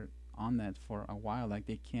that they're on it for a while, like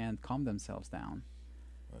they can't calm themselves down.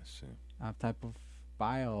 I see. A type of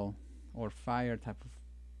bile or fire type of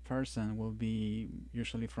person will be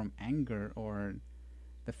usually from anger or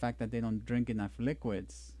the fact that they don't drink enough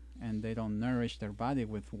liquids and they don't nourish their body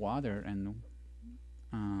with water and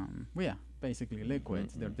basically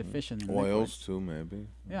liquids. They're deficient in oils liquids. Too, maybe.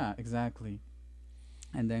 Yeah, exactly.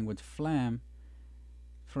 And then with phlegm,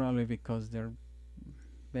 probably because they're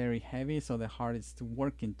very heavy, so the heart is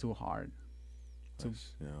working too hard.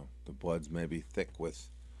 The blood's maybe thick with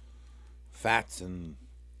fats and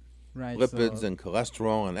right, lipids and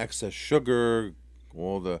cholesterol and excess sugar,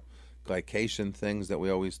 all the glycation things that we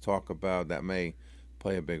always talk about, that may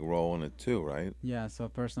play a big role in it too, right? Yeah, so a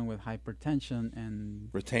person with hypertension and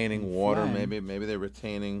retaining water, maybe they're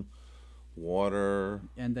retaining water,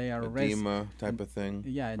 and they are edema type of thing.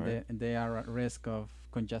 Yeah, right? they are at risk of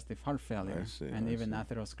congestive heart failure and even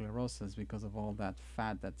atherosclerosis because of all that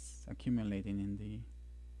fat that's accumulating in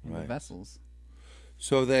the vessels.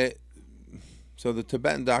 So the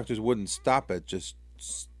Tibetan doctors wouldn't stop at just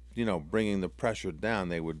bringing the pressure down.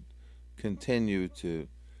 They would continue to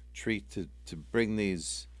treat to bring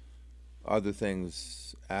these other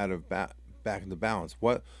things out of back into balance.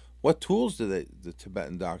 What tools do the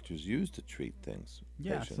Tibetan doctors use to treat things?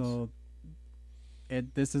 Patients? So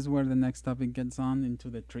this is where the next topic gets on into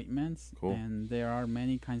the treatments. Cool. And there are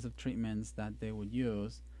many kinds of treatments that they would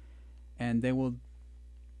use, and they will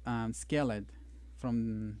scale it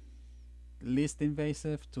from least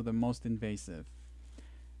invasive to the most invasive.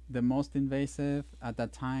 The most invasive at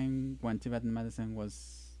that time when Tibetan medicine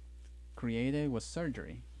was created was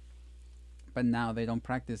surgery, but now they don't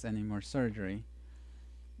practice any more surgery.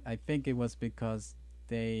 I think it was because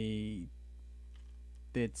they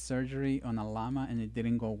did surgery on a lama and it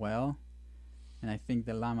didn't go well, and I think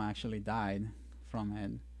the lama actually died from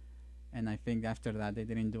it, and I think after that they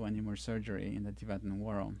didn't do any more surgery in the Tibetan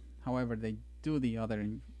world. However, they do the other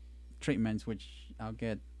treatments, which I'll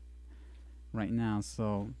get right now.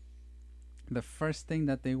 So the first thing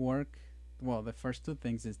that they work, well, the first two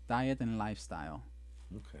things is diet and lifestyle.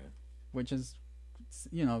 Okay. Which is,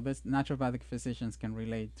 this naturopathic physicians can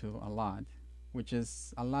relate to a lot, which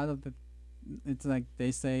is a lot of it's like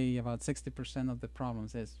they say about 60% of the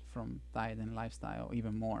problems is from diet and lifestyle,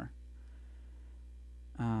 even more.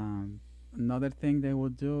 Another thing they will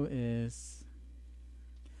do is,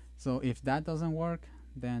 so if that doesn't work,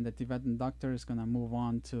 then the Tibetan doctor is going to move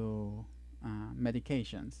on to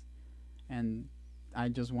medications. And I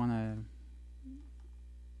just want to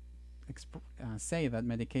say that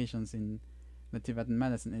medications in the Tibetan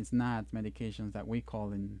medicine is not medications that we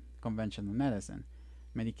call in conventional medicine.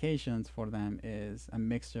 Medications for them is a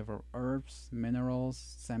mixture of herbs, minerals,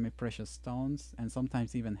 semi-precious stones, and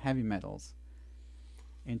sometimes even heavy metals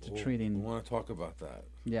into treating. I want to talk about that.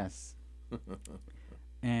 Yes.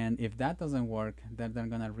 And if that doesn't work, then they're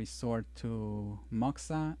going to resort to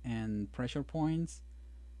moxa and pressure points,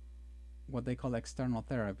 what they call external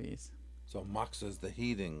therapies. So moxa is the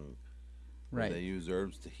heating. Right. They use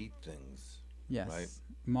herbs to heat things. Yes. Right?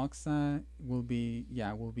 Moxa will be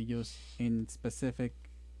used in specific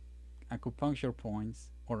acupuncture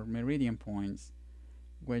points or meridian points,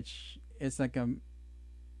 which is like a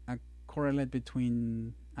correlate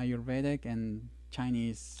between Ayurvedic and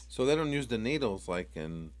Chinese. So they don't use the needles like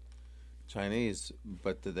in Chinese,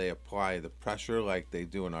 but do they apply the pressure like they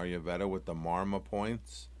do in Ayurveda with the marma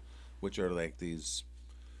points, which are like these,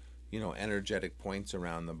 energetic points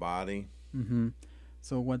around the body? Mm-hmm.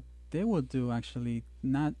 So what they will do, actually,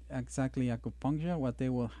 not exactly acupuncture, what they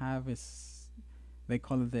will have is, they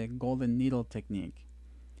call it the golden needle technique.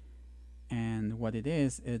 And what it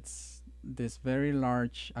is, it's this very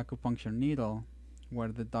large acupuncture needle where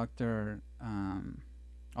the doctor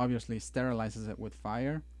obviously sterilizes it with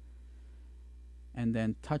fire and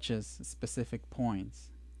then touches specific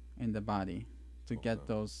points in the body to get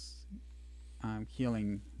those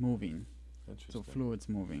healing moving, so fluids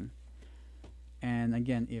moving. And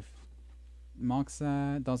again, if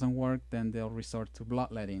moxa doesn't work, then they'll resort to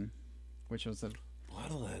bloodletting, which was a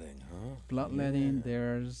bloodletting, huh? Bloodletting.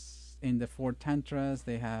 There's in the 4 tantras,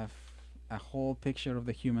 they have a whole picture of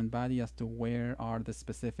the human body as to where are the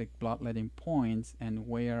specific bloodletting points and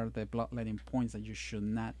where are the bloodletting points that you should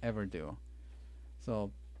not ever do.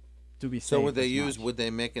 So to be safe. So would they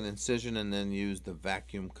make an incision and then use the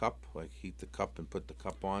vacuum cup, like heat the cup and put the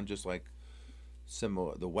cup on, just like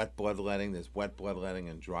similar the wet bloodletting? There's wet bloodletting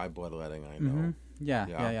and dry bloodletting, I know. Mm-hmm.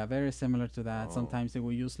 Yeah, very similar to that. Sometimes they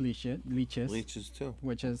will use leeches too,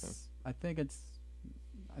 which is I think it's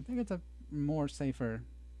a more safer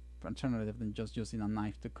alternative than just using a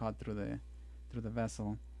knife to cut through the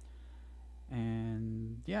vessel.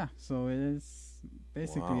 And so it is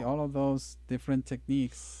basically all of those different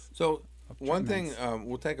techniques. So one thing,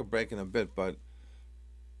 we'll take a break in a bit, but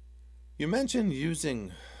you mentioned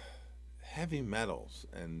using heavy metals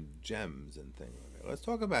and gems and things. Let's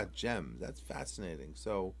talk about gems. That's fascinating.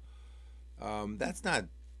 So that's not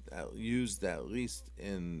used, at least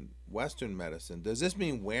in Western medicine. Does this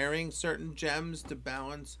mean wearing certain gems to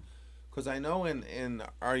balance? Because I know in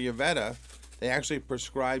Ayurveda, they actually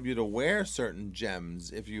prescribe you to wear certain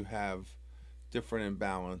gems if you have different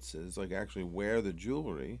imbalances, like actually wear the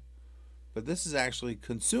jewelry. But this is actually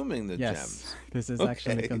consuming the gems. This is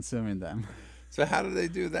actually consuming them. So how do they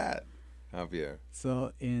do that, Javier?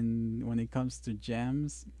 So when it comes to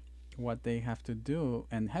gems, what they have to do,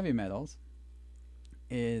 and heavy metals,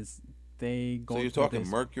 is they go. So you're talking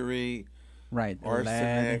mercury, right?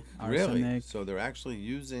 Arsenic, lead, really? arsenic. So they're actually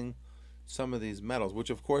using some of these metals, which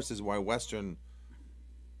of course is why Western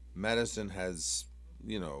medicine has,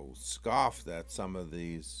 scoffed at some of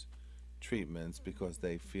these treatments, because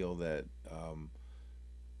they feel that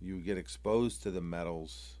you get exposed to the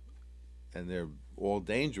metals and they're all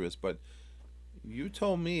dangerous. But you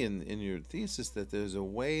told me in your thesis that there's a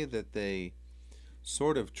way that they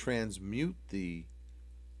sort of transmute the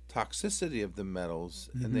toxicity of the metals,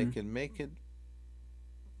 and they can make it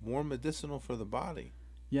more medicinal for the body.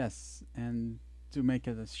 Yes, and to make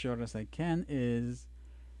it as short as I can, is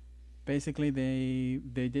basically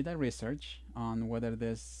they did a research on whether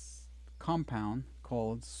this compound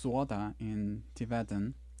called Zuota in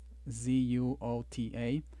Tibetan,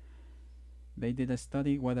 Zuota, they did a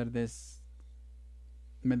study whether this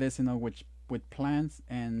medicinal with plants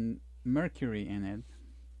and mercury in it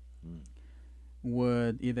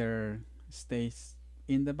would either stay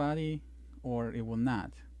in the body or it will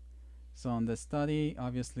not. So in the study,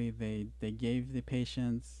 obviously they gave the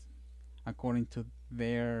patients according to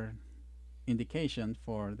their indication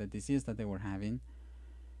for the disease that they were having,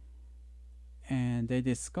 And they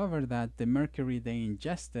discovered that the mercury they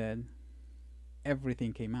ingested,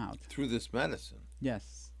 everything came out. Through this medicine?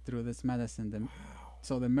 Yes, through this medicine. Wow.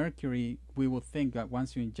 So the mercury, we would think that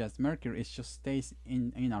once you ingest mercury, it just stays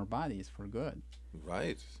in our bodies for good.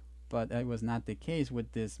 Right. But it was not the case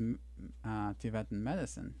with this Tibetan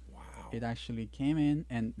medicine. Wow. It actually came in,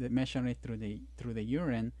 and they measured it through the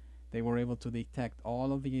urine. They were able to detect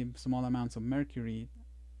all of the small amounts of mercury.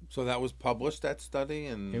 So that was published, that study,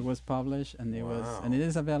 and it was published, and it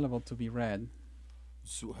is available to be read.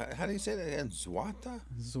 How do you say that again? Zwata?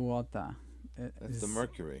 Zuota. That's the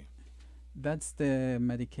mercury. That's the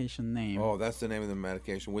medication name. Oh, that's the name of the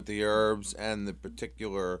medication with the herbs and the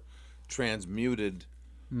particular transmuted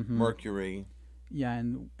mercury. Yeah,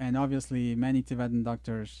 and obviously many Tibetan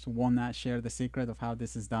doctors will not share the secret of how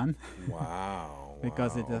this is done. Wow.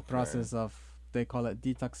 Because it's a process of, they call it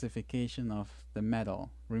detoxification of the metal,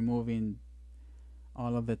 removing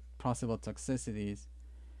all of the possible toxicities.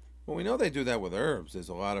 Well, we know they do that with herbs. There's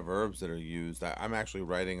a lot of herbs that are used. I'm actually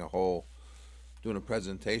doing a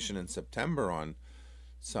presentation in September on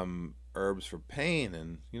some herbs for pain,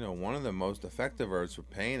 and one of the most effective herbs for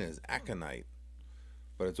pain is aconite,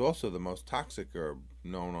 but it's also the most toxic herb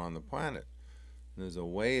known on the planet. And there's a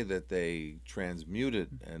way that they transmute it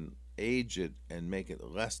and age it and make it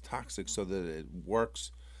less toxic so that it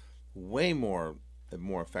works way more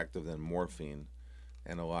effective than morphine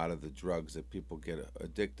and a lot of the drugs that people get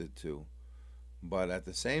addicted to. But at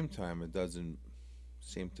the same time, it doesn't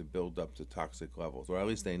seem to build up to toxic levels, or at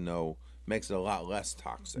least they know makes it a lot less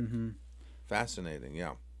toxic. Fascinating.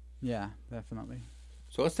 Yeah, definitely.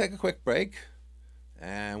 So let's take a quick break,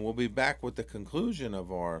 and we'll be back with the conclusion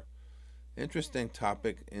of our interesting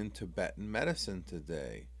topic in Tibetan medicine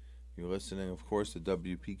today. You're listening, of course, to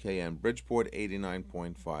WPKN Bridgeport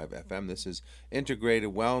 89.5 FM. This is Integrated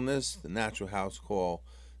Wellness, the Natural House Call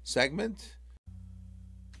segment.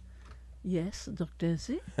 Yes, Dr.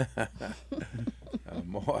 Z.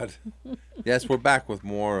 Maud. Yes, we're back with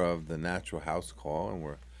more of the Natural House Call, and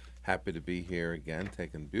we're happy to be here again,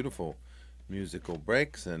 taking beautiful musical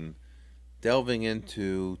breaks and delving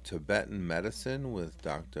into Tibetan medicine with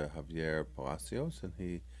Dr. Javier Palacios, and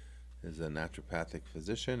he is a naturopathic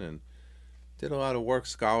physician and did a lot of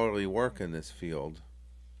scholarly work in this field.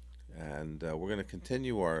 And we're going to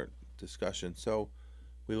continue our discussion. So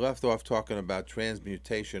we left off talking about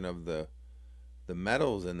transmutation of the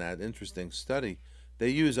metals in that interesting study. They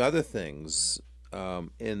use other things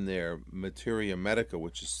in their materia medica,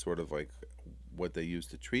 which is sort of like what they use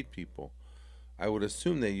to treat people. I would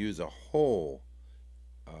assume they use a whole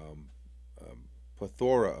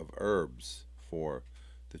plethora of herbs for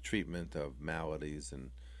the treatment of maladies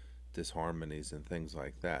and disharmonies and things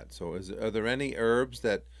like that. So are there any herbs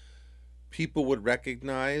that people would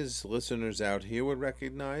recognize, listeners out here would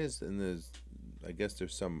recognize? And I guess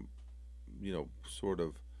there's some, sort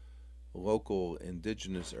of local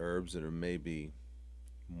indigenous herbs that are maybe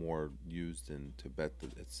more used in Tibet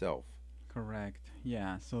itself. Correct.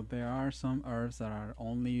 Yeah. So there are some herbs that are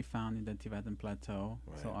only found in the Tibetan plateau.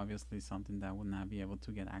 Right. So obviously something that would not be able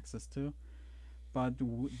to get access to. But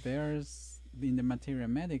there's in the materia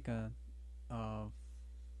medica,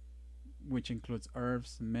 which includes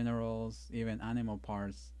herbs, minerals, even animal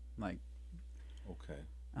parts like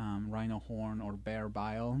rhino horn or bear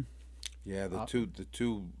bile. Yeah, the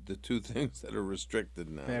two things that are restricted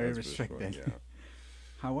now. Very restricted. Sure, yeah.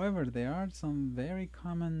 However, there are some very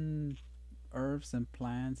common herbs and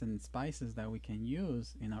plants and spices that we can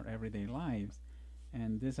use in our everyday lives,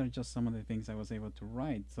 and these are just some of the things I was able to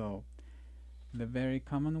write. So the very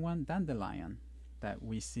common one, dandelion, that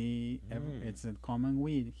we see it's a common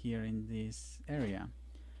weed here in this area.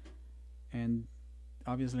 And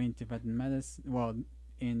obviously in Tibetan medicine,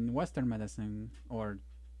 in Western medicine or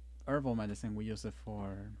herbal medicine, we use it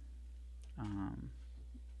for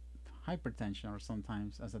hypertension, or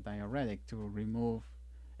sometimes as a diuretic to remove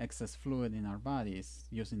excess fluid in our bodies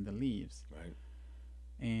using the leaves. Right.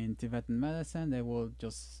 In Tibetan medicine, they will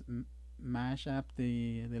just mash up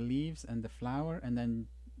the leaves and the flower and then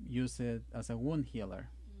use it as a wound healer.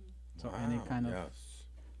 So any kind of,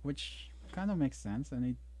 which kind of makes sense, and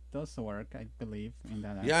it does work, I believe, in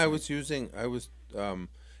that aspect. Yeah,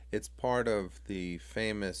 it's part of the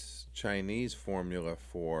famous Chinese formula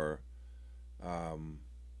for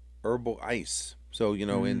herbal ice. So,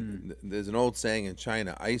 there's an old saying in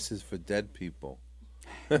China, ice is for dead people.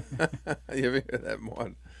 You ever hear that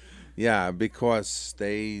one? Yeah, because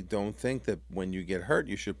they don't think that when you get hurt,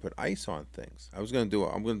 you should put ice on things. I'm going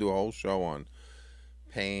to do a whole show on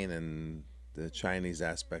pain and the Chinese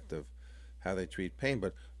aspect of how they treat pain.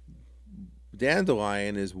 But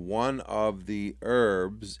dandelion is one of the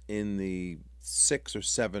herbs in the 6 or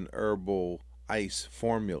 7 herbal ice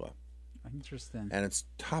formula. Interesting. And it's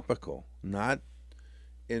topical, not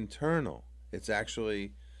internal. It's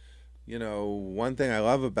actually, one thing I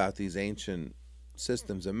love about these ancient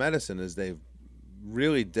systems of medicine is they've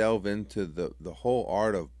really delved into the whole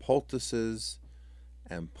art of poultices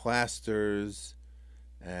and plasters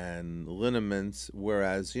and liniments,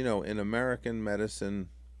 whereas, in American medicine,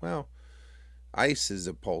 well, ice is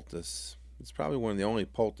a poultice. It's probably one of the only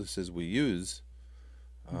poultices we use.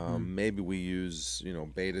 Maybe we use,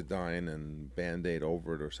 betadine and Band-Aid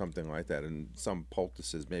over it or something like that, and some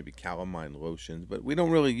poultices, maybe calamine lotions, but we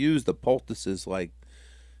don't really use the poultices like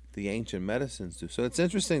the ancient medicines do. So it's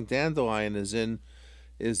interesting. Dandelion is in,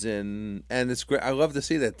 and it's great. I love to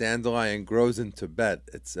see that dandelion grows in Tibet.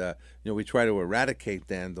 It's, we try to eradicate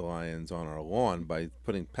dandelions on our lawn by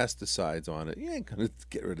putting pesticides on it. You ain't gonna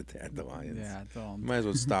get rid of dandelions. Yeah, don't. You might as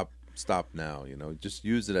well stop now. Just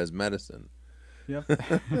use it as medicine. Yep.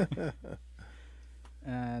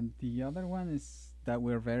 And the other one is that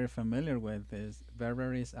we're very familiar with is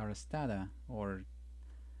Berberis aristata, or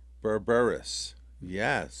Berberis.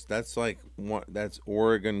 Yes, that's that's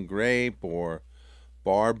Oregon grape or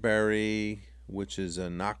barberry, which is a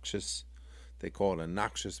noxious. They call it a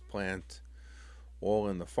noxious plant, all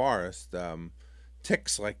in the forest.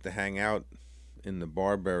 Ticks like to hang out in the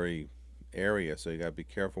barberry area, so you gotta be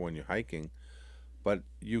careful when you're hiking. But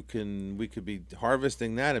we could be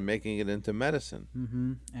harvesting that and making it into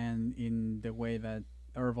medicine. And in the way that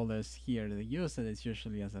herbalists here they use it is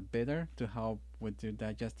usually as a bitter to help with your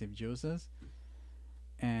digestive juices.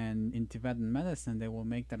 And in Tibetan medicine, they will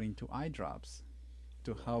make that into eye drops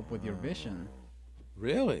to help with your vision.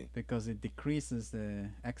 Really? Because it decreases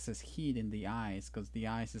the excess heat in the eyes, because the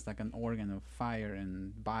eyes is like an organ of fire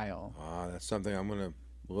and bile. That's something I'm going to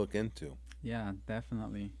look into. Yeah,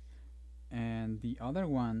 definitely. And the other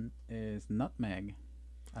one is nutmeg,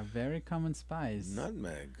 a very common spice.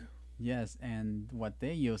 Nutmeg? Yes, and what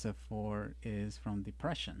they use it for is from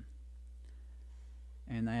depression.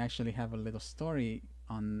 And I actually have a little story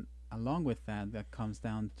along with that comes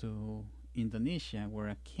down to Indonesia, where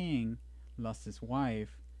a king lost his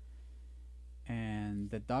wife, and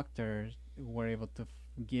the doctors were able to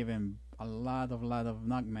give him a lot of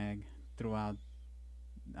nutmeg throughout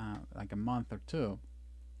like a month or two.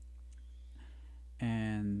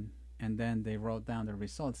 And then they wrote down the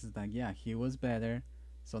results. It's like, yeah, he was better.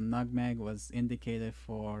 So nutmeg was indicated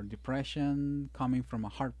for depression coming from a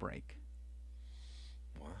heartbreak.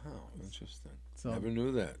 Wow, interesting. So never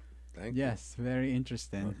knew that. Thank you. Yes, very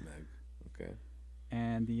interesting. Nutmeg. Okay.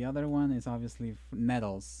 And the other one is obviously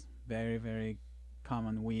nettles. Very, very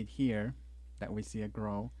common weed here that we see it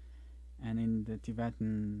grow. And in the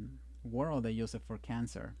Tibetan world, they use it for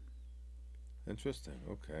cancer. Interesting.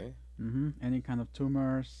 Okay. Any kind of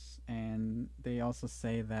tumors. And they also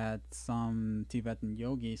say that some Tibetan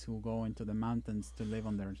yogis who go into the mountains to live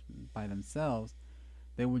by themselves,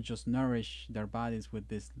 they would just nourish their bodies with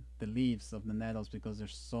the leaves of the nettles because they're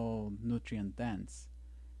so nutrient dense.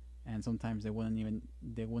 And sometimes they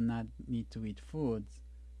would not need to eat food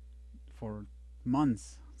for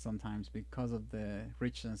months sometimes because of the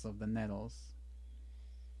richness of the nettles.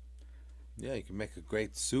 Yeah, you can make a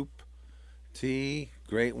great soup, tea,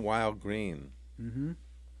 great wild green.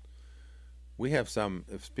 We have some,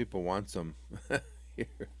 if people want some,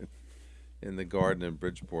 here in the garden in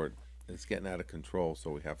Bridgeport. It's getting out of control,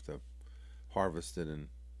 so we have to harvest it and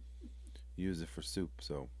use it for soup.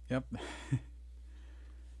 So Yep.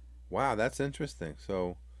 Wow, that's interesting.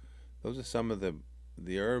 So those are some of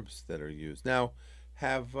the herbs that are used. Now,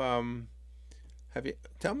 have you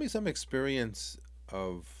tell me some experience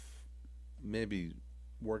of maybe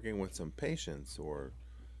working with some patients or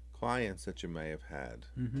clients that you may have had.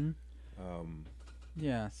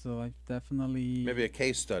 Yeah, so I definitely Maybe a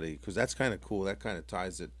case study, because that's kind of cool. That kind of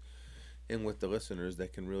ties it in with the listeners. They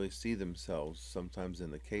can really see themselves sometimes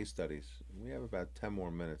in the case studies. We have about 10 more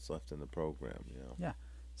minutes left in the program. Yeah.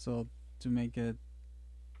 So to make it,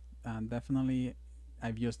 definitely,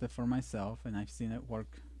 I've used it for myself, and I've seen it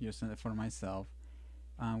work using it for myself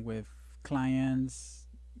with clients,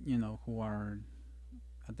 who are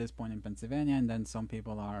at this point in Pennsylvania, and then some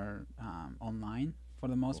people are online for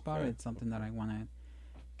the most part. It's something that I want to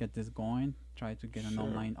get this going, try to get an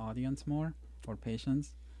online audience more for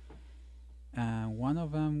patients. One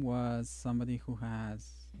of them was somebody who has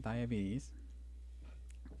diabetes,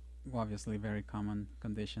 obviously very common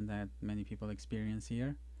condition that many people experience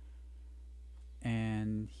here.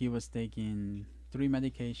 And he was taking 3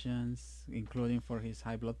 medications, including for his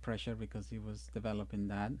high blood pressure because he was developing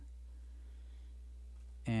that.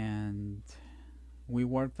 And we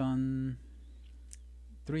worked on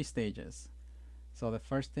 3 stages. So the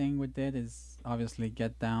first thing we did is obviously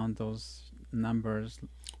get down those numbers.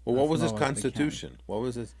 Well, what as was his low as we can. constitution? What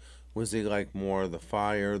was his? Was he like more the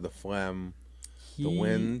fire, the phlegm, the He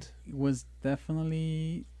wind? was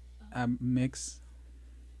definitely a mix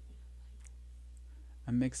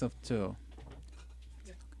of two.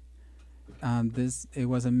 It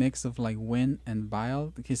was a mix of like wind and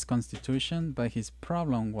bile, his constitution, but his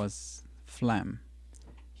problem was phlegm.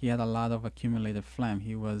 He had a lot of accumulated phlegm.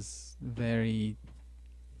 He was very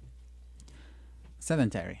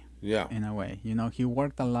sedentary Yeah. in a way. You know, he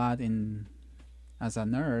worked a lot as a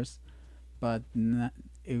nurse, but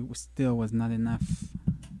still was not enough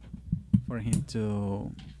for him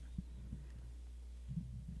to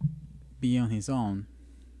be on his own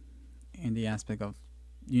in the aspect of,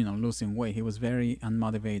 you know, losing weight. He was very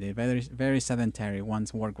unmotivated, very sedentary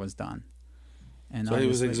once work was done. And So he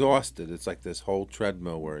was obviously- exhausted. It's like this whole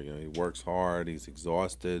treadmill where, you know, he works hard, he's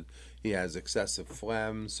exhausted, he has excessive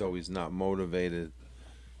phlegm, so he's not motivated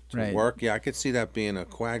to Right. work. Yeah, I could see that being a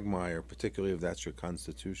quagmire, particularly if that's your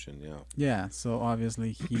constitution. Yeah. Yeah, so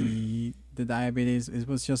obviously the diabetes, it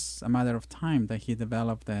was just a matter of time that he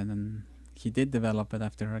developed that, and he did develop it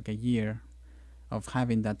after like a year of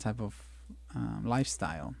having that type of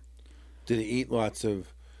lifestyle. Did he eat lots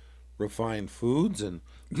of refined foods and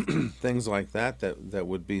things like that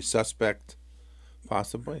would be suspect,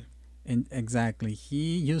 possibly? And exactly,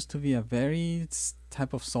 he used to be a very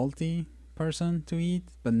type of salty person to eat,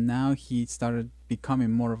 but now he started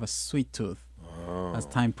becoming more of a sweet tooth as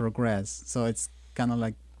time progressed. So it's kind of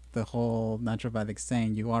like the whole naturopathic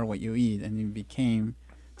saying, you are what you eat, and it became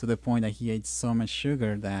to the point that he ate so much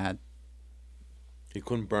sugar that He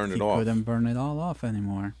couldn't burn he it off. couldn't burn it all off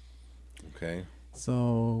anymore. Okay.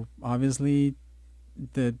 So obviously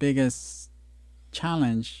the biggest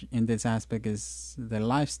challenge in this aspect is the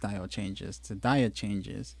lifestyle changes, the diet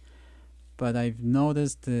changes. But I've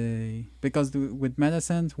noticed with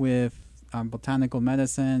medicines, with botanical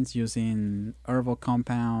medicines, using herbal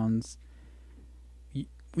compounds,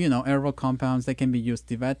 you know, herbal compounds, they can be used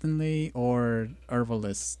Tibetanly or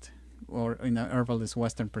herbalist, or in an herbalist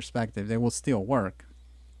Western perspective, they will still work.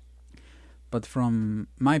 But from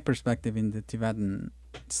my perspective in the Tibetan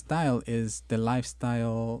style is the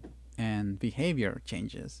lifestyle and behavior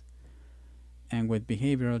changes. And with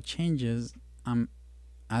behavioral changes, I'm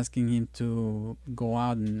asking him to go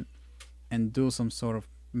out and do some sort of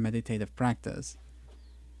meditative practice.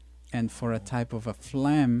 And for a type of a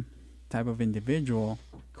phlegm type of individual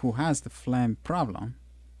who has the phlegm problem,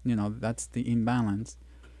 you know, that's the imbalance,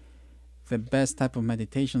 the best type of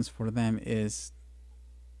meditations for them is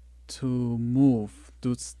to move,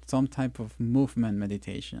 do some type of movement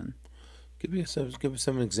meditation. Give us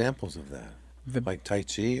some examples of that. Like Tai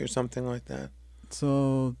Chi or something like that?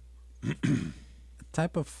 So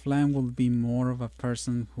type of phlegm will be more of a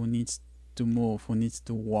person who needs to move, who needs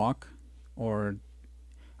to walk, or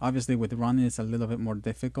obviously with running it's a little bit more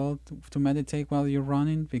difficult to meditate while you're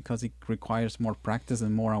running because it requires more practice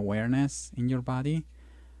and more awareness in your body.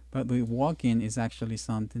 But with walking is actually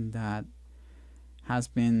something that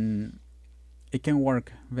it can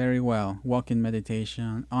work very well. Walking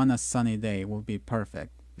meditation on a sunny day will be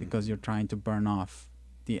perfect because you're trying to burn off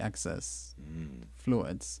the excess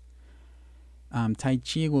fluids. Tai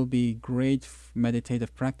Chi will be great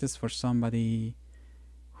meditative practice for somebody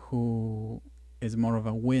who is more of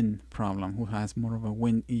a wind problem, who has more of a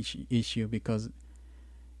wind issue because,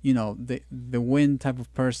 you know, the wind type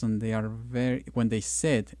of person, they are when they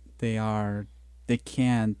sit, they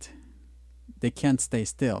can't stay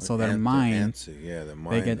still. So their mind,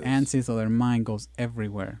 they get antsy, so their mind goes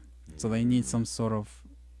everywhere. So they need some sort of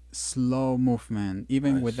slow movement.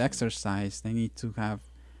 Even with exercise, they need to have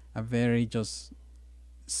a very just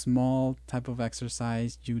small type of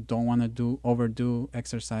exercise. You don't want to overdo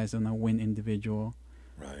exercise on a wind individual.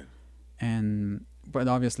 Right. But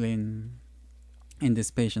obviously in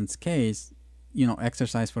this patient's case, you know,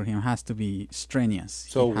 exercise for him has to be strenuous.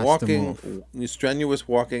 So walking, strenuous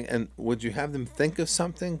walking, and would you have them think of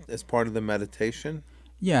something as part of the meditation?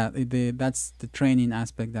 Yeah, that's the training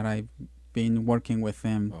aspect that I've been working with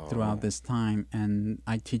him throughout this time, and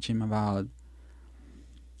I teach him about,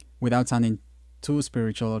 without sounding too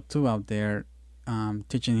spiritual or too out there,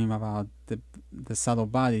 teaching him about the subtle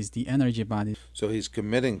bodies, the energy bodies. So he's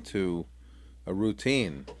committing to a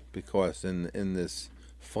routine because in this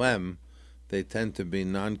phlegm, they tend to be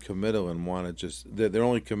non-committal and want to they're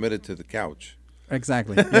only committed to the couch.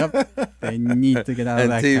 Exactly. Yep. They need to get out of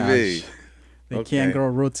that TV. couch. They can't grow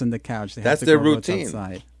roots in the couch. That's their routine.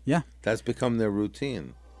 Outside. Yeah. That's become their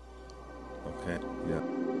routine. Okay. Yeah.